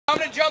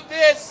to jump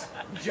this.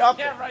 Jump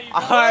Yeah, right, you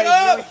Alright,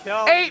 up. you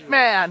kill 8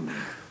 man.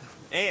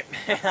 8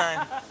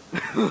 man.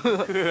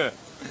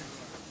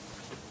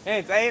 Hey,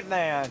 it's 8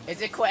 man.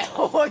 Is it quick?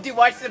 Oh, dude,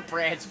 watch the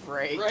branch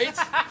break. Right?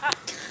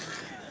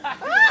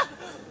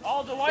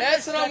 Oh, the one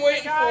That's what I'm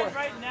waiting guys, for.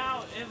 right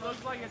now, it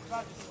looks like it's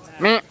about to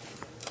snap. Meh.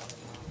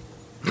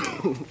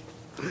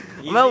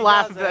 I'm gonna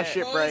laugh if that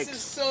shit Oh, breaks. this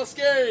is so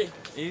scary.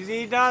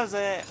 Easy does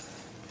it.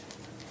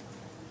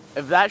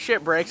 If that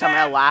shit breaks, I'm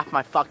gonna laugh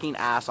my fucking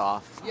ass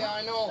off. Yeah,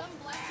 I know.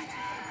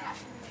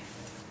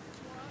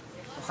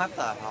 What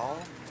the hell?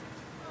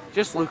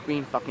 Just Luke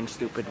being fucking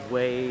stupid.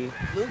 Way.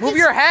 Lucas? Move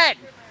your head!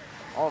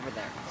 Over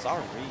there.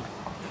 Sorry.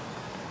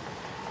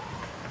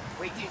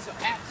 Wait, dude, so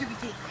after we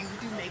take you,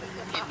 dude, maybe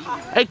we can get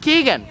me. Hey,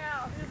 Keegan.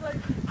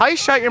 How you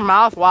shut your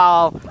mouth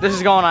while this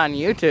is going on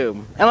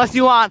YouTube? Unless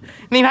you want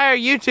the entire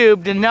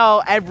YouTube to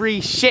know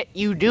every shit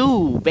you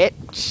do,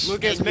 bitch.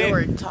 Lucas, Hey, maybe,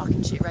 we're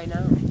talking shit right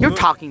now. You're Luke-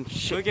 talking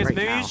shit Lucas, right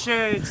maybe now. you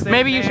should say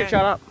Maybe you should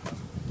shut up.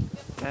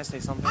 Can I say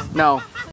something? No.